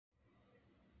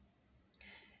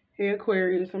Hey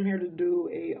Aquarius, I'm here to do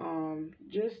a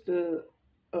just a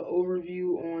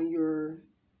overview on your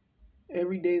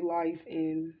everyday life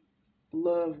and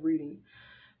love reading.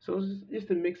 So it's just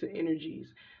a mix of energies.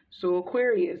 So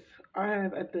Aquarius, I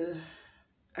have at the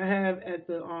I have at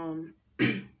the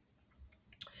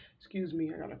excuse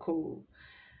me, I got a cold.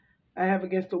 I have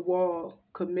against the wall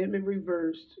commitment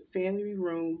reversed, family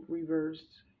room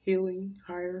reversed, healing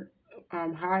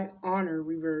high honor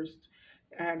reversed.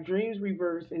 I have dreams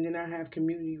reversed, and then I have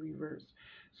community reversed.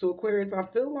 So Aquarius,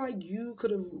 I feel like you could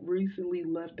have recently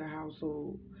left the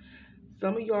household.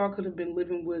 Some of y'all could have been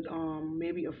living with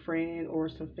maybe a friend or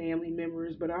some family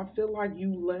members, but I feel like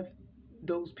you left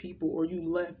those people or you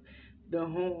left the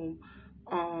home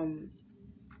um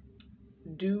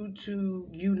due to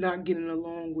you not getting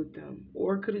along with them,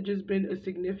 or it could have just been a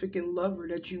significant lover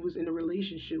that you was in a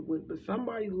relationship with, but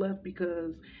somebody left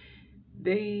because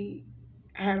they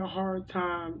had a hard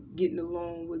time getting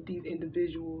along with these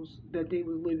individuals that they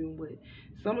were living with.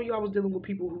 Some of y'all was dealing with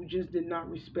people who just did not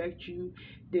respect you,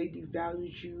 they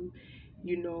devalued you,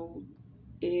 you know,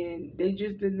 and they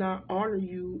just did not honor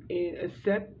you and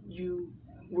accept you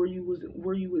where you was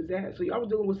at. So y'all was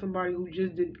dealing with somebody who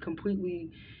just did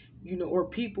completely, or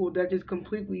people that just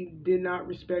completely did not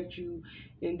respect you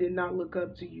and did not look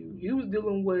up to you. You was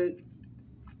dealing with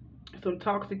some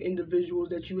toxic individuals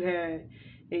that you had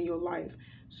in your life.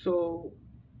 So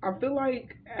I feel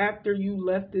like after you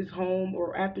left this home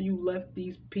or after you left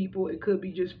these people, it could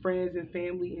be just friends and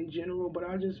family in general, but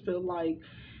I just feel like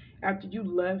after you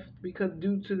left, because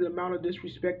due to the amount of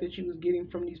disrespect that you was getting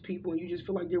from these people, and you just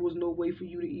feel like there was no way for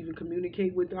you to even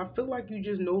communicate with them, I feel like you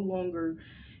just no longer,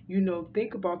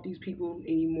 think about these people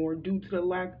anymore due to the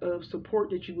lack of support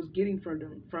that you was getting from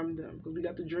them. Because we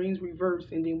got the dreams reversed,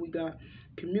 and then we got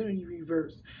community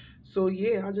reversed. So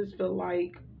yeah, I just felt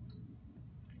like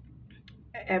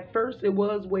at first it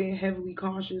was weighing heavily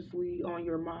consciously on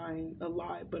your mind a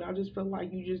lot, but I just felt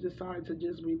like you just decided to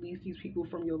just release these people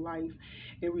from your life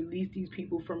and release these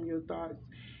people from your thoughts,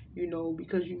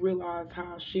 because you realized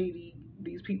how shady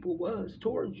these people was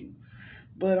towards you.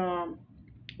 But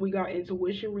we got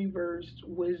intuition reversed,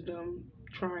 wisdom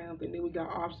triumph, and then we got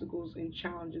obstacles and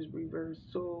challenges reversed.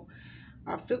 So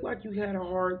I feel like you had a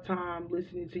hard time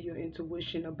listening to your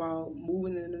intuition about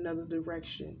moving in another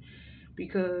direction,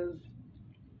 because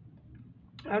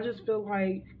I just feel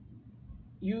like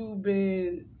you've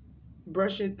been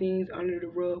brushing things under the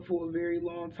rug for a very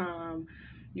long time,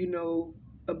 you know,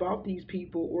 about these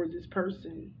people or this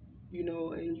person,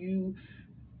 and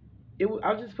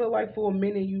I just felt like for a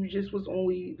minute you just was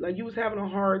only like you was having a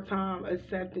hard time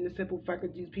accepting the simple fact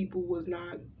that these people was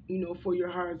not, for your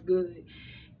highest good,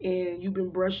 and you've been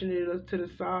brushing it to the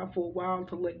side for a while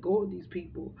to let go of these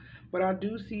people. But I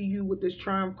do see you with this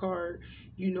triumph card,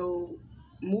 you know,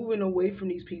 moving away from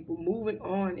these people, moving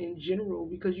on in general,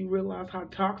 because you realize how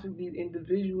toxic these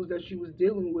individuals that you was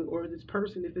dealing with, or this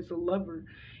person, if it's a lover,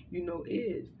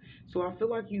 is. So I feel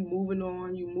like you moving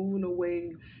on, you moving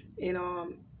away, and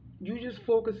you just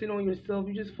focusing on yourself.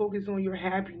 You just focus on your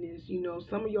happiness.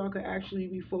 Some of y'all could actually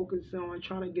be focused on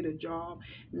trying to get a job.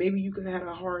 Maybe you could have had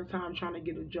a hard time trying to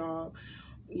get a job,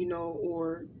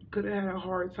 or could have had a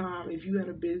hard time if you had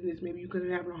a business. Maybe you could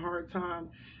have having a hard time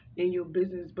in your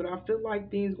business. But I feel like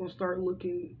things gonna start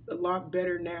looking a lot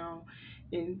better now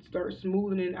and start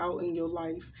smoothing out in your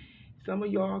life. Some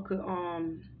of y'all could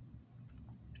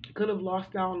have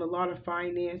lost out on a lot of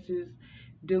finances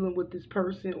dealing with this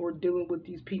person or dealing with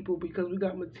these people, because we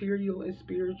got material and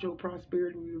spiritual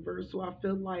prosperity reversed. So I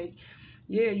feel like,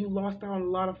 yeah, you lost out on a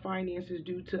lot of finances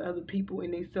due to other people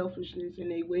and their selfishness and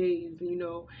their ways,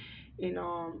 and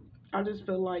I just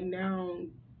feel like now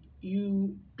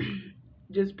you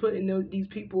just putting these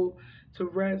people to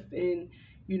rest, and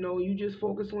you just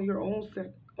focus on your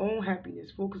own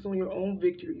happiness, focus on your own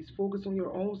victories, focus on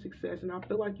your own success. And I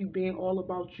feel like you being all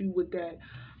about you with that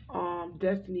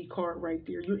destiny card right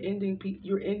there. You're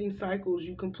ending cycles,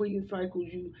 you completing cycles,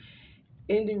 you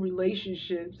ending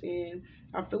relationships. And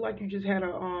I feel like you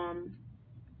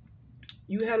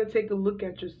had to take a look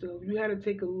at yourself. You had to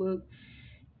take a look,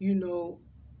 you know,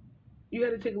 you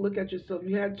had to take a look at yourself.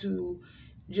 You had to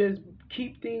just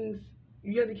keep things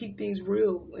you had to keep things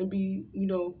real and be,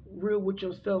 real with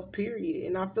yourself, period.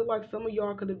 And I feel like some of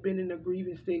y'all could have been in a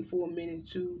grieving state for a minute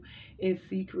too, in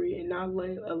secret, and not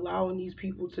allowing these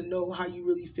people to know how you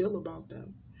really feel about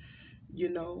them, you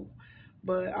know.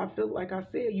 But I feel like I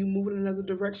said, you moving in another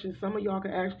direction. Some of y'all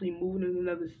could actually move in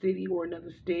another city or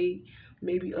another state,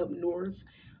 maybe up north,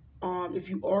 If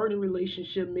you are in a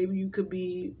relationship, maybe you could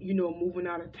be, moving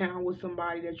out of town with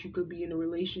somebody that you could be in a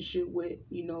relationship with,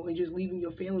 and just leaving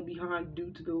your family behind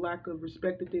due to the lack of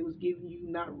respect that they was giving you,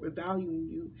 not valuing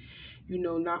you,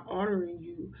 not honoring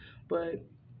you. But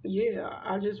yeah,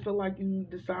 I just feel like you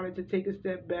decided to take a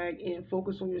step back and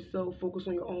focus on yourself, focus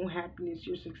on your own happiness,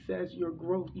 your success, your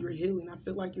growth, your healing. I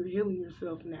feel like you're healing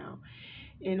yourself now.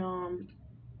 And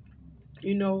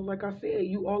like I said,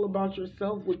 you all about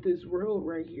yourself with this world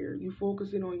right here. You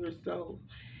focusing on yourself.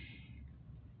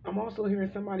 I'm also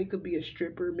hearing somebody could be a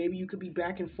stripper. Maybe you could be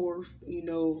back and forth,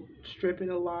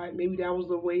 stripping a lot. Maybe that was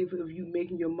the way of you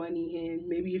making your money. And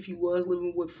maybe if you was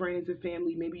living with friends and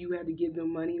family, maybe you had to give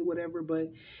them money or whatever.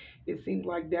 But it seems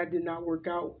like that did not work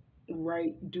out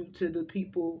right due to the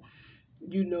people,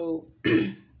 you know,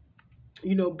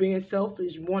 being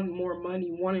selfish, wanting more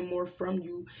money, wanting more from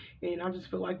you. And I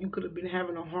just feel like you could have been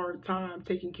having a hard time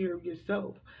taking care of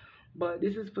yourself. But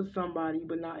this is for somebody,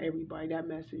 but not everybody, that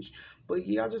message. But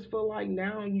yeah, I just feel like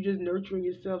now you just nurturing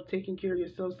yourself, taking care of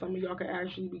yourself. Some of y'all could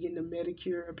actually be getting a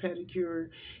medicure, a pedicure,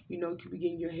 could be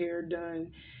getting your hair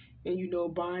done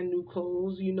and, buying new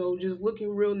clothes, just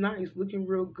looking real nice, looking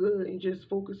real good and just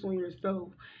focus on yourself.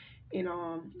 And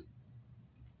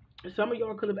some of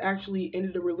y'all could have actually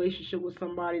ended a relationship with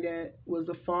somebody that was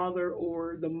the father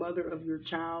or the mother of your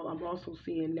child. I'm also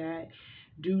seeing that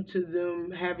due to them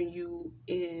having you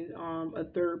in a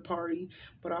third party.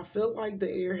 But I feel like the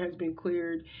air has been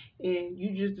cleared and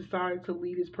you just decided to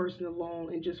leave this person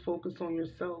alone and just focus on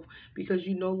yourself because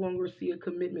you no longer see a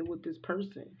commitment with this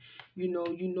person. You no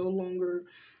longer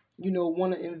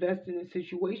want to invest in a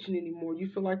situation anymore.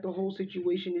 You feel like the whole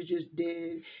situation is just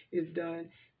dead, it's done,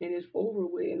 and it's over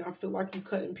with. And I feel like you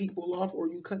cutting people off or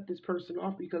you cut this person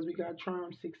off because we got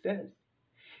charm success.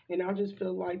 And I just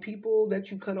feel like people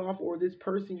that you cut off or this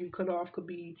person you cut off could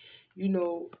be, you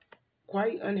know,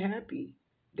 quite unhappy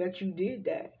that you did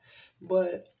that.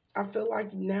 But I feel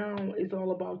like now it's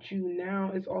all about you.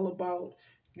 Now it's all about,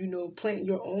 planting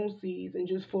your own seeds and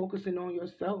just focusing on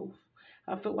yourself.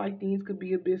 I feel like things could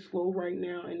be a bit slow right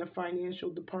now in the financial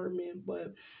department,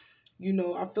 but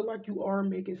I feel like you are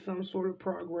making some sort of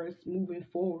progress moving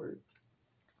forward.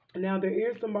 Now there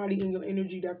is somebody in your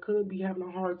energy that could be having a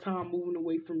hard time moving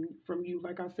away from you.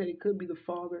 Like I said, it could be the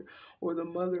father or the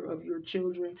mother of your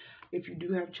children. If you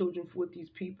do have children with these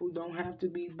people, don't have to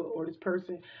be, but or this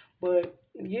person. But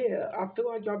yeah, I feel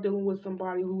like y'all dealing with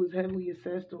somebody who is heavily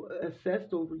assessed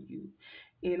over you,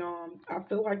 and I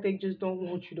feel like they just don't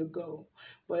want you to go.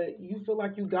 But you feel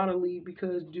like you gotta leave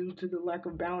because due to the lack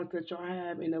of balance that y'all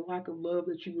have and the lack of love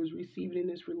that you was receiving in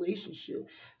this relationship.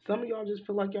 Some of y'all just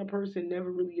feel like your person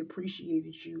never really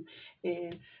appreciated you,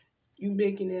 and you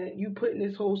putting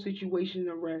this whole situation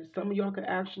to rest. Some of y'all could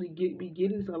actually be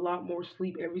getting a lot more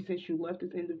sleep ever since you left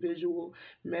this individual,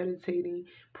 meditating,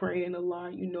 praying a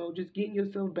lot, just getting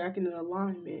yourself back in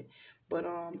alignment. But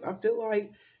I feel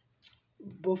like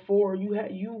before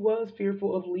you was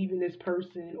fearful of leaving this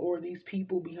person or these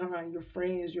people behind, your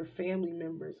friends, your family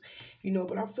members,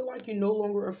 but I feel like you're no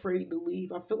longer afraid to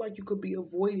leave. I feel like you could be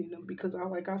avoiding them because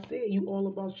like I said, you all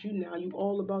about you now. You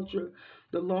all about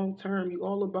the long term. You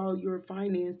all about your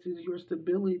finances, your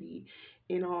stability,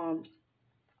 and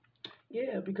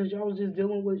yeah, because y'all was just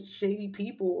dealing with shady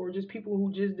people or just people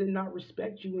who just did not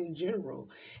respect you in general.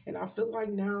 And I feel like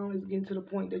now it's getting to the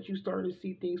point that you starting to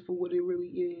see things for what it really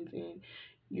is, and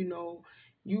you know,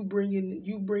 you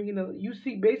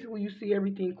see basically you see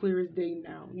everything clear as day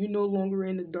now. You're no longer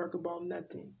in the dark about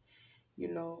nothing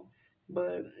you know.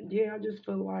 But yeah, I just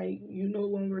feel like you're no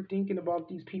longer thinking about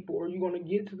these people, or you're gonna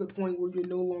get to the point where you're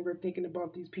no longer thinking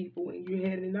about these people and you're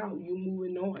heading out, you're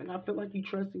moving on. And I feel like you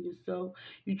trust in yourself,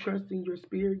 you trust in your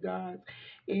spirit guides,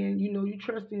 and you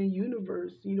trust in the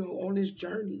universe, on this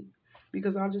journey.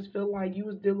 Because I just feel like you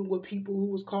was dealing with people who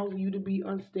was causing you to be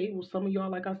unstable. Some of y'all,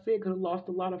 like I said, could have lost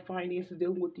a lot of finances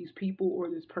dealing with these people or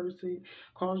this person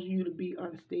causing you to be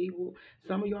unstable.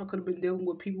 Some of y'all could have been dealing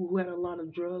with people who had a lot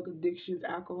of drug addictions,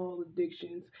 alcohol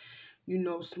addictions,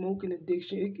 smoking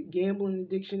addiction, gambling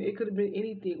addiction. It could have been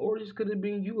anything, or this could have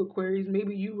been you, Aquarius.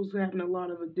 Maybe you was having a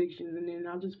lot of addictions, and then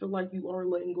I just feel like you are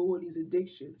letting go of these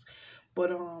addictions. But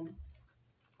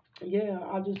yeah,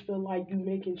 I just feel like you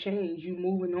making change. You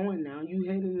moving on now. You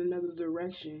heading in another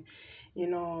direction,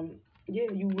 and yeah,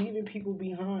 you leaving people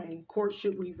behind.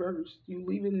 Courtship reversed. You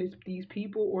leaving these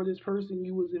people or this person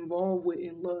you was involved with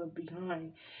in love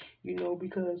behind.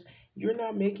 Because you're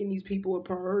not making these people a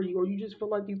priority, or you just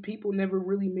feel like these people never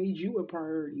really made you a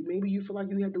priority. Maybe you feel like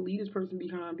you had to leave this person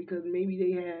behind because maybe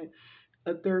they had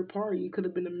a third party. It could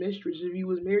have been a mistress if you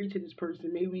was married to this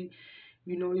person. Maybe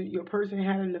You know, your person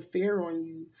had an affair on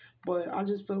you. But I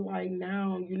just feel like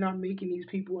now you're not making these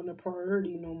people a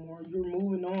priority no more. You're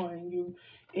moving on. You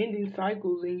ending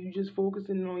cycles and you just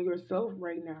focusing on yourself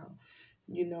right now.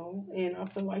 You know, and I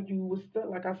feel like you was stuck.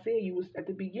 Like I said, you was at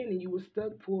the beginning, you was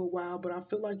stuck for a while, but I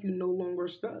feel like you no longer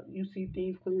stuck. You see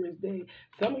things clear as day.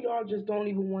 Some of y'all just don't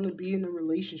even want to be in a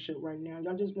relationship right now.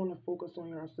 Y'all just want to focus on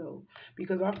yourself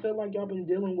because I feel like y'all been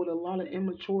dealing with a lot of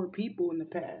immature people in the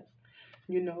past.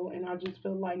 You know, and I just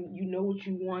feel like you know what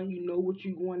you want, you know what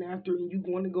you going after, and you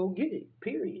going to go get it.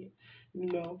 Period.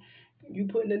 You know, you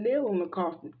putting a nail on the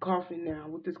coffin now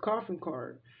with this coffin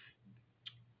card.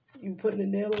 You putting a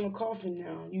nail in a coffin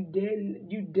now. You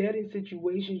dead in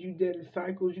situations, you dead in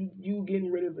cycles, you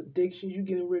getting rid of addictions, you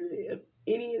getting rid of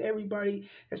any and everybody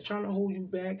that's trying to hold you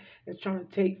back, that's trying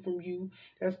to take from you,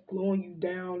 that's slowing you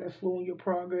down, that's slowing your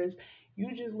progress. You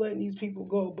just letting these people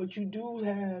go. But you do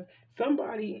have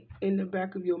somebody in the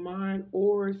back of your mind,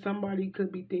 or somebody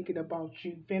could be thinking about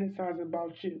you, fantasizing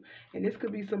about you. And this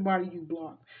could be somebody you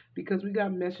blocked because we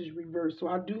got message reverse. So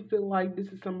I do feel like this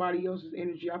is somebody else's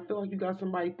energy. I feel like you got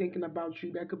somebody thinking about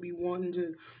you that could be wanting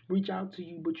to reach out to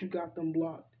you, but you got them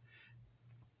blocked.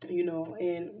 You know,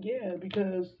 and yeah,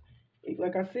 because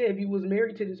like I said, if you was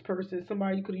married to this person,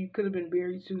 somebody you could have been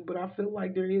married to. But I feel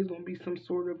like there is gonna be some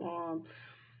sort of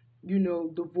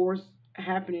divorce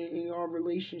happening in your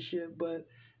relationship. But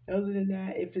other than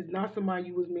that, if it's not somebody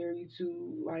you was married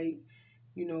to, like,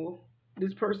 you know,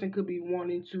 this person could be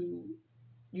wanting to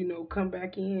come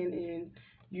back in and,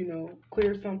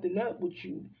 clear something up with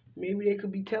you. Maybe they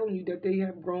could be telling you that they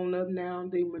have grown up now,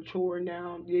 they mature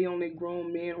now, they on their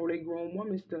grown man or they grown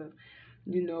woman stuff,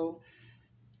 you know.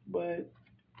 But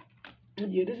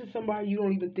yeah, this is somebody you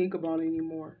don't even think about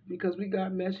anymore because we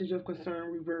got message of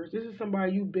concern reverse. This is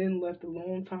somebody you've been left a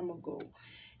long time ago.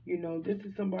 You know, this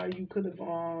is somebody you could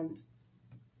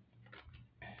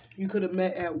have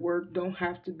met at work. Don't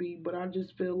have to be, but I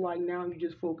just feel like now you're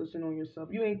just focusing on yourself.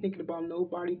 You ain't thinking about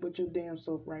nobody but your damn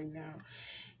self right now,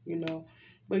 you know.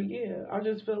 But yeah, I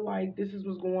just feel like this is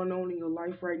what's going on in your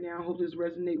life right now. I hope this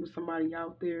resonate with somebody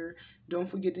out there. Don't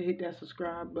forget to hit that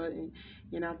subscribe button,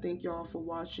 and I thank y'all for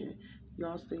watching.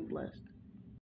 Y'all stay blessed.